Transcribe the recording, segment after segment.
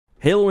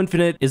Halo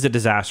Infinite is a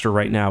disaster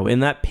right now,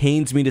 and that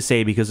pains me to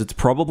say because it's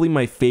probably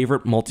my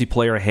favorite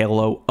multiplayer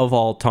Halo of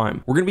all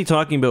time. We're going to be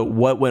talking about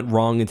what went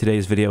wrong in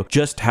today's video,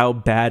 just how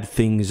bad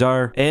things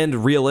are,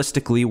 and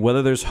realistically,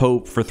 whether there's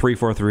hope for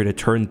 343 to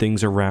turn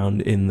things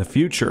around in the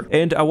future.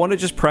 And I want to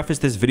just preface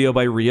this video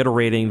by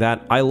reiterating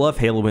that I love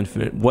Halo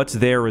Infinite. What's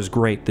there is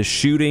great. The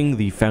shooting,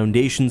 the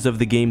foundations of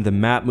the game, the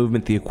map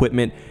movement, the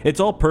equipment, it's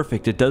all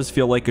perfect. It does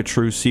feel like a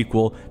true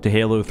sequel to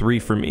Halo 3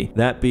 for me.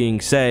 That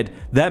being said,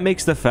 that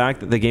makes the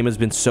fact that the game has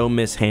been so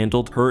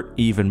mishandled hurt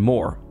even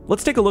more.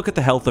 Let's take a look at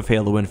the health of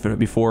Halo Infinite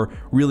before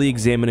really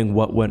examining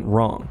what went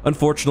wrong.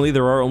 Unfortunately,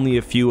 there are only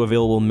a few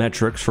available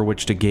metrics for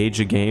which to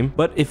gauge a game,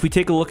 but if we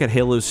take a look at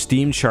Halo's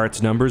Steam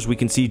charts numbers, we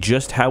can see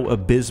just how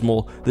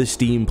abysmal the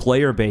Steam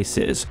player base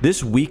is.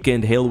 This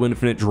weekend, Halo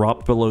Infinite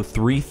dropped below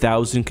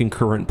 3,000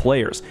 concurrent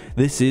players.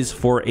 This is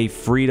for a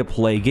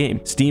free-to-play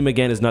game. Steam,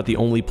 again, is not the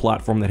only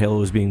platform that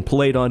Halo is being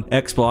played on.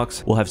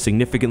 Xbox will have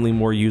significantly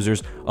more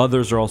users.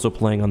 Others are also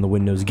playing on the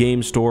Windows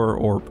Game Store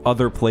or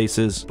other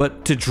places,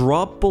 but to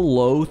drop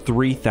below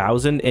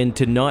 3,000 and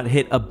to not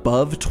hit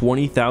above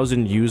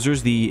 20,000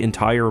 users the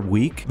entire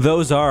week,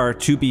 those are,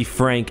 to be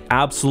frank,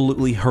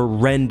 absolutely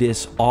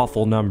horrendous,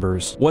 awful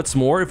numbers. What's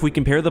more, if we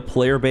compare the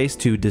player base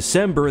to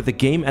December, the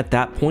game at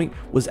that point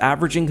was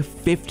averaging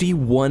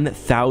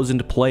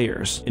 51,000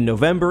 players. In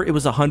November, it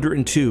was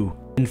 102.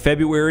 In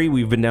February,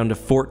 we've been down to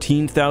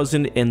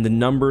 14,000, and the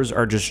numbers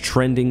are just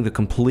trending the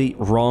complete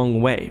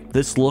wrong way.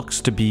 This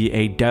looks to be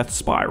a death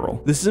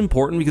spiral. This is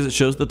important because it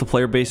shows that the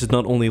player base is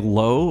not only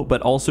low,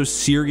 but also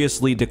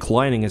seriously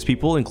declining as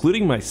people,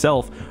 including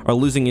myself, are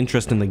losing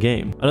interest in the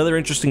game. Another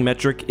interesting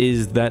metric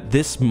is that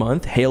this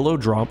month, Halo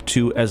dropped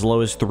to as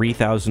low as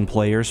 3,000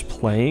 players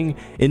playing.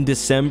 In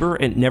December,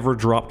 it never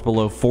dropped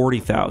below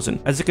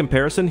 40,000. As a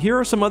comparison, here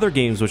are some other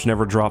games which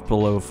never dropped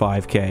below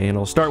 5K, and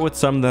I'll start with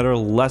some that are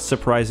less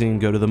surprising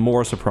and go to the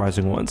more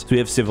surprising ones. So we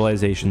have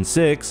Civilization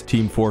 6,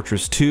 Team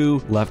Fortress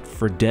 2, Left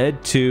 4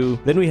 Dead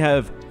 2. Then we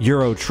have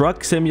Euro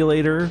Truck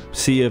Simulator,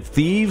 Sea of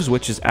Thieves,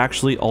 which is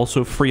actually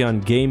also free on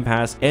Game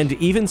Pass, and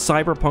even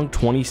Cyberpunk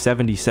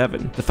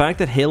 2077. The fact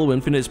that Halo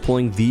Infinite is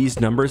pulling these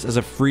numbers as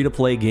a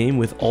free-to-play game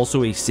with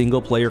also a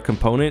single-player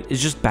component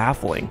is just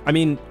baffling. I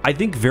mean, I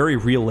think very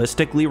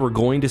realistically, we're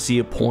going to see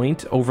a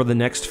point over the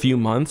next few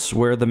months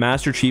where the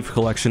Master Chief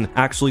Collection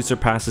actually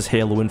surpasses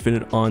Halo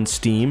Infinite on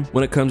Steam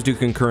when it comes to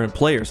concurrent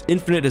players.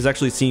 Infinite has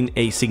actually seen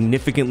a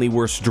significantly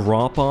worse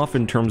drop-off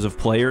in terms of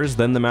players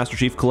than the Master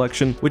Chief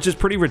Collection, which is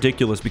pretty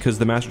ridiculous because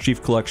the Master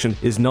Chief Collection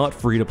is not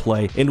free to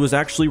play and was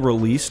actually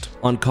released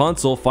on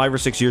console 5 or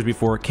 6 years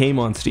before it came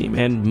on Steam,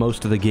 and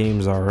most of the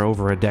games are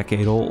over a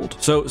decade old.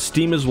 So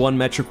Steam is one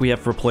metric we have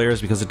for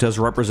players because it does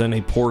represent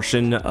a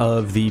portion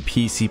of the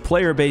PC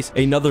player base.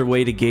 Another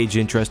way to gauge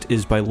interest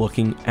is by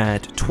looking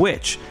at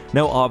Twitch.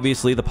 Now,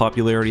 obviously, the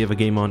popularity of a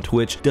game on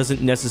Twitch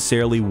doesn't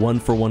necessarily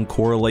one-for-one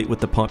correlate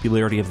with the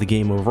popularity of the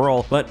game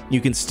overall, but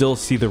you can still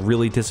see the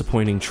really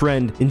disappointing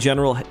trend in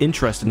general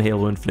interest in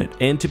Halo Infinite.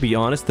 And to be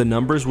honest, the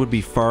numbers would be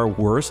far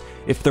worse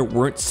if there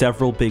weren't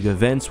several big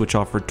events which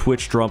offered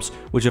Twitch drops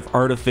which have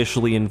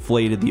artificially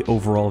inflated the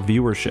overall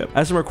viewership.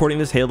 As I'm recording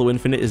this, Halo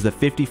Infinite is the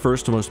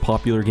 51st most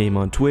popular game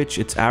on Twitch.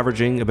 It's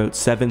averaging about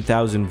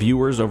 7,000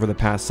 viewers over the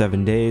past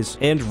 7 days,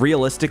 and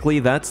realistically,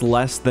 that's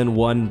less than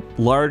one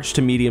large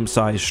to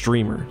medium-sized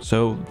streamer,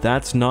 so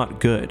that's not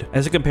good.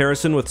 As a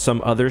comparison with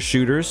some other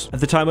shooters,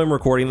 at the time I'm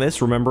recording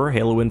this, remember,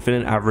 Halo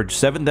Infinite averaged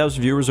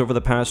 7,000 viewers over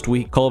the past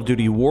week. Call of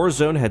Duty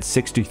Warzone had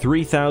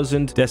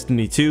 63,000,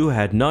 Destiny 2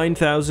 had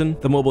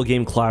 9,000, the mobile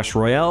game Clash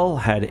Royale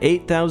had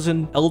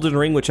 8,000, Elden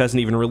Ring, which hasn't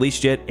even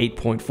released yet,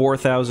 8.4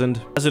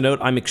 thousand. As a note,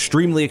 I'm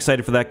extremely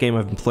excited for that game.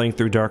 I've been playing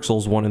through Dark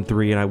Souls 1 and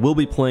 3, and I will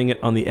be playing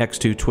it on the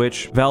X2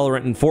 Twitch.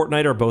 Valorant and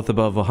Fortnite are both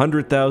above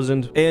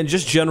 100,000, and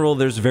just general,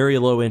 there's very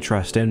low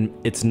interest, and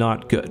it's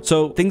not good.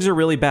 So things are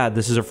really bad.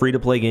 This is a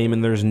free-to-play game,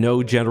 and there's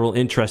no general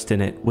interest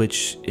in it,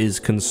 which is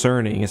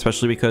concerning,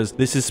 especially because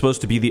this is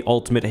supposed to be the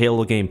ultimate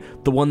Halo game,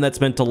 the one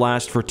that's meant to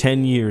last for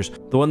 10 years,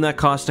 the one that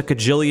cost a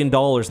kajillion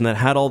dollars and that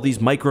had all these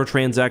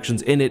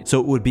microtransactions in it, so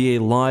it would be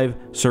a live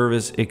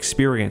service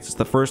experience. It's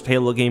the first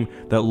Halo game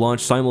that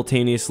launched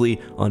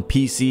simultaneously on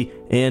PC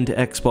and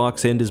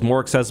Xbox and is more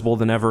accessible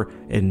than ever,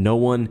 and no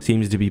one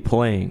seems to be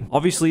playing.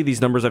 Obviously,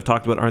 these numbers I've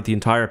talked about aren't the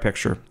entire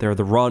picture. They're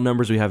the raw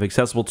numbers we have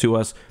accessible to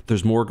us.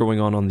 There's more going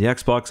on the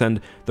Xbox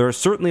end. There are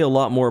certainly a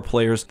lot more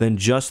players than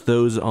just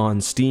those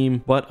on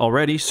Steam, but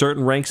already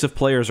certain ranks of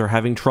players are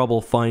having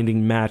trouble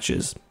finding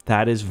matches.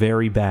 That is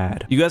very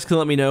bad. You guys can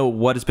let me know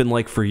what it's been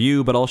like for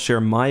you, but I'll share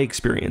my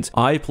experience.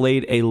 I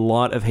played a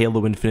lot of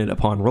Halo Infinite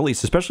upon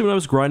release, especially when I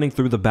was grinding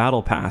through the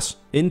Battle Pass.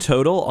 In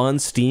total, on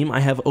Steam,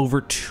 I have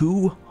over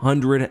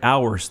 200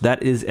 hours.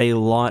 That is a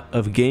lot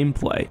of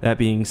gameplay. That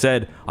being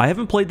said, I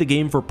haven't played the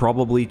game for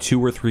probably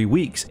 2 or 3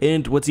 weeks,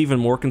 and what's even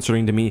more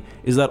concerning to me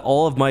is that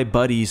all of my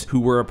buddies who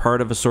were a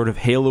part of a sort of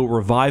Halo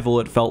revival,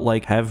 it felt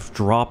like, have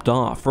dropped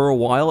off. For a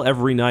while,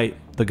 every night,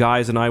 the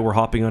guys and I were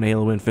hopping on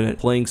Halo Infinite,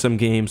 playing some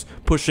games,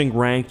 pushing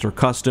ranked or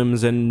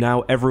customs, and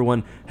now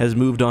everyone has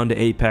moved on to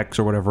Apex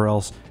or whatever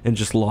else, and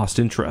just lost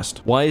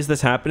interest. Why is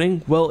this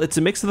happening? Well, it's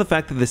a mix of the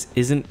fact that this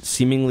isn't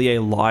seemingly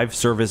a live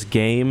service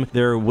game,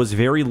 there was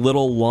very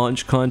little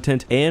launch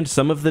content, and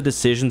some of the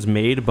decisions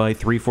made by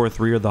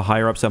 343 or the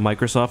higher-ups at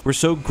Microsoft were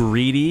so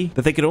greedy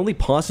that they could only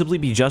possibly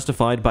be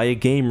justified by a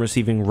game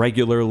receiving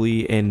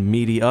regularly and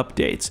meaty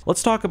updates.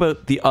 Let's talk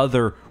about the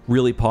other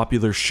really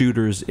popular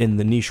shooters in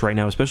the niche right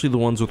now, especially the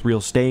ones with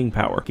real staying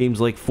power. Games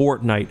like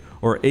Fortnite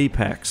or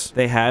Apex.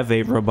 They have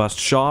a robust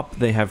shop,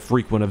 they have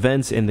frequent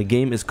events, and the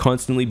game is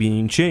constantly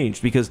being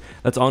changed because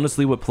that's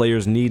honestly what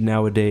players need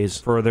nowadays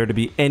for there to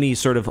be any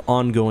sort of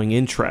ongoing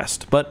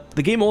interest. But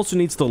the game also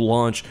needs to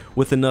launch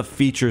with enough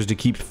features to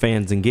keep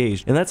fans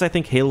engaged, and that's, I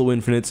think, Halo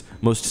Infinite's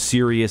most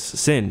serious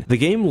sin. The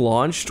game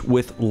launched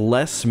with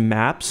less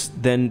maps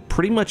than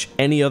pretty much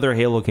any other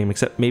Halo game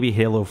except maybe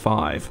Halo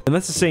 5. And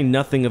that's to say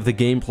nothing of the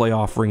gameplay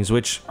offerings,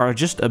 which are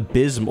just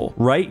abysmal.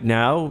 Right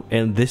now,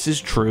 and this is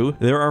true,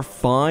 there are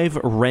 5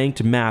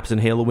 ranked maps in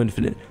Halo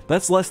Infinite.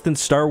 That's less than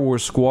Star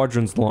Wars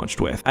Squadrons launched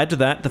with. Add to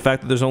that the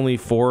fact that there's only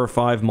 4 or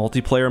 5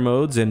 multiplayer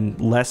modes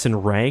and less in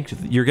ranked,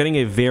 you're getting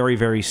a very,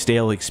 very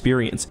stale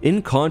experience.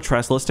 In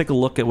contrast, let's take a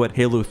look at what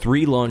Halo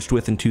 3 launched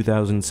with in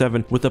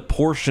 2007, with a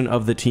portion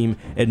of the team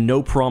and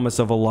no promise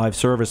of a live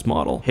service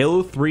model.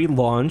 Halo 3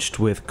 launched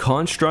with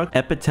Construct,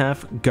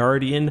 Epitaph,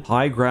 Guardian,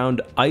 High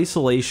Ground,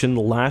 Isolation,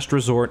 Last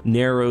Resort,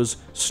 Narrows,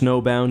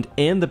 Snowbound,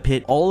 and The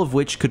Pit, all of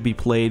which could be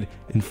played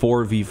in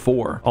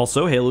 4v4.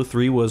 Also, Halo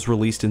 3 was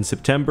released in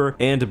September,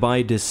 and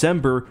by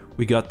December,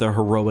 we got the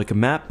Heroic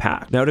Map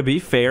Pack. Now, to be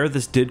fair,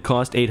 this did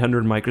cost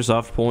 800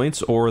 Microsoft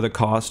points, or the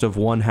cost of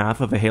 1/2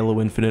 of a Halo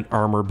Infinite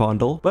armor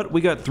bundle, but we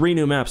got 3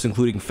 new maps,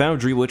 including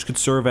Foundry, which could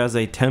serve as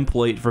a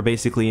template for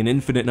basically an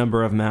infinite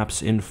number of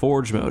maps in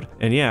Forge mode.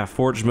 And yeah,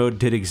 Forge mode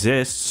did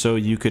exist, so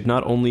you could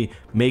not only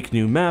make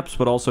new maps,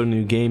 but also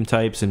new game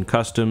types and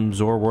customs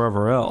or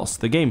wherever else.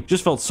 The game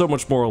just felt so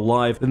much more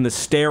alive than the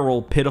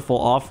sterile, pitiful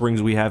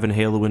offerings we have in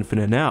Halo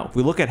Infinite now. If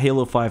we look at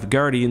Halo 5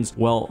 Guardians,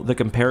 well, the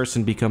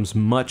comparison becomes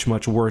much,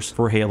 much worse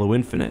for Halo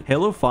Infinite.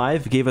 Halo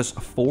 5 gave us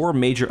 4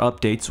 major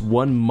updates,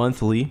 1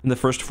 monthly, in the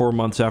first 4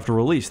 months after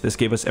release. This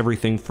gave us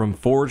everything from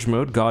Forge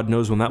mode, God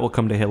knows when that will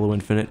come to Halo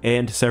Infinite,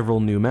 and several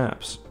new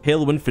maps.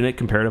 Halo Infinite,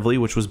 comparatively,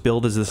 which was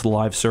billed as this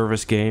live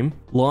service game,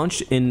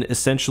 launched in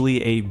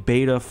essentially a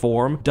beta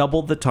form,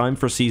 doubled the time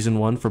for Season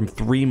 1 from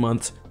 3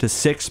 months to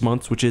 6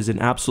 months, which is an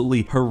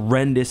absolutely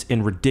horrendous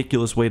and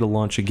ridiculous way to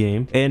launch a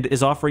game, and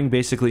is offering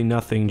basically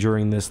nothing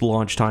during this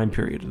launch time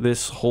period.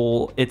 This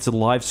whole it's a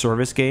live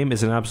service game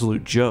is an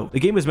absolute joke. The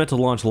game was meant to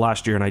launch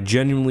last year, and I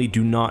genuinely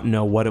do not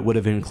know what it would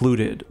have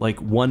included. Like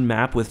 1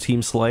 map with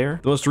Team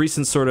Slayer? The most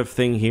recent sort of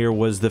thing here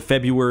was the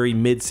February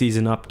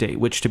mid-season update,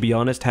 which, to be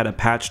honest, had a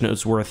patch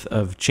notes worth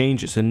of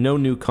changes and no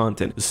new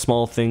content.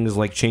 Small things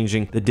like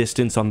changing the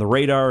distance on the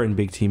radar in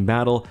Big Team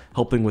Battle,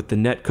 helping with the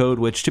netcode,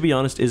 which, to be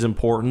honest, is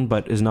important,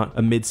 but is not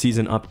a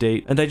mid-season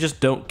update, and I just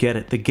don't get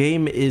it. The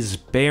game is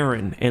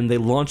barren, and they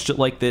launched it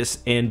like this,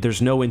 and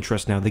there's no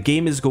interest now. The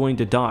game is going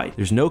to die.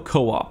 There's no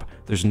co-op.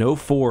 There's no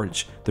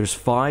Forge. There's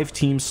 5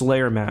 Team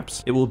Slayer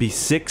maps. It will be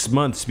 6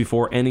 months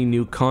before any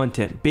new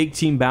content. Big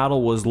Team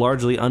Battle was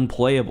largely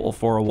unplayable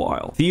for a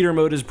while. Theater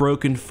mode is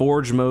broken.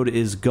 Forge mode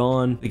is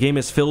gone. The game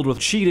is filled with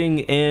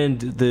cheating, and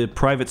the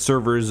private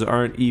servers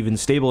aren't even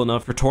stable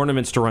enough for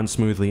tournaments to run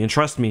smoothly. And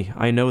trust me,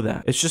 I know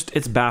that.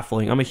 It's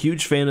baffling. I'm a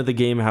huge fan of the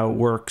game, how it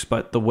works,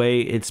 but the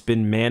way it's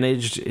been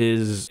managed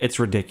it's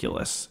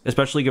ridiculous.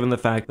 Especially given the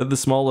fact that the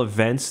small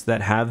events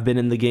that have been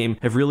in the game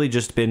have really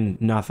just been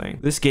nothing.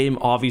 This game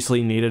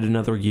obviously needed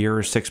another year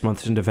or 6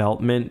 months in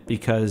development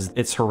because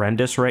it's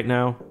horrendous right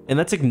now. And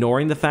that's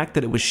ignoring the fact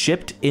that it was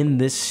shipped in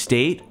this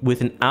state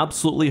with an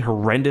absolutely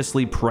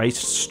horrendously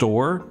priced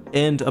store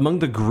and among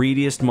the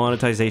greediest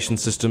monetization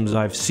systems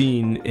I've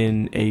seen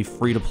in a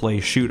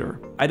free-to-play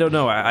shooter. I don't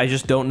know, I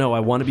just don't know. I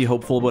want to be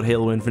hopeful about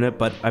Halo Infinite,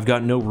 but I've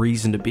got no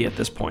reason to be at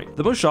this point.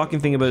 The most shocking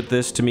thing about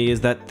this to me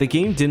is that the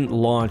game didn't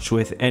launch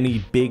with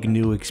any big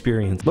new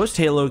experience. Most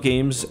Halo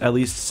games, at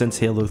least since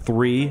Halo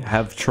 3,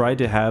 have tried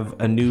to have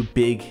a new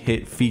big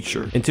hit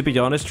feature. And to be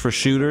honest, for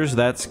shooters,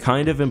 that's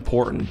kind of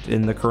important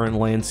in the current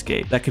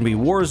landscape. That can be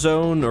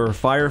Warzone or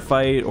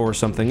Firefight or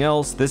something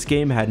else. This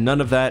game had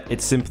none of that.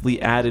 It simply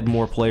added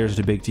more players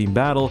to Big Team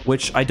Battle,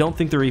 which I don't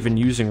think they're even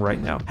using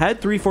right now.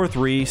 Had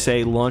 343,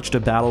 say, launched a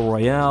Battle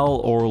Royale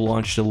or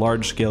launched a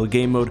large-scale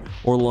game mode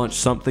or launched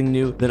something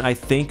new, then I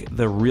think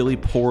the really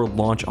poor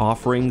launch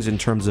offerings in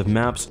terms of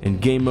maps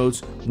and game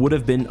modes would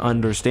have been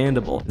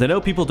understandable. I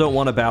know people don't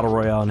want a Battle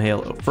Royale in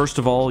Halo. First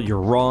of all, you're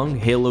wrong.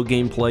 Halo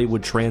gameplay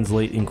would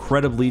translate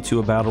incredibly to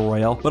a Battle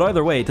Royale, but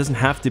either way, it doesn't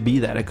have to be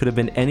that. It could have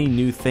been any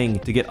new thing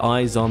to get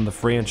eyes on the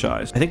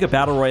franchise. I think a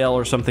Battle Royale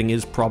or something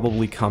is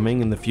probably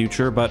coming in the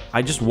future, but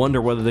I just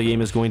wonder whether the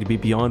game is going to be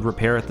beyond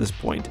repair at this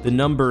point. The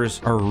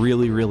numbers are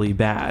really, really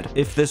bad.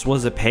 If this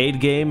was a paid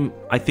game,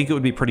 I think it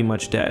would be pretty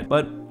much dead,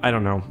 but I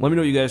don't know. Let me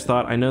know what you guys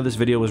thought. I know this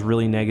video was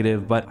really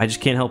negative, but I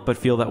just can't help but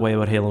feel that way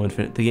about Halo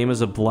Infinite. The game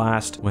is a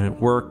blast when it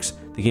works.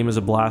 The game is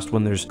a blast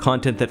when there's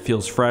content that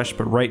feels fresh,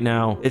 but right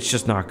now, it's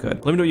just not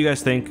good. Let me know what you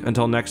guys think.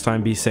 Until next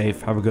time, be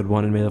safe, have a good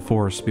one, and may the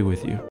Force be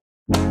with you.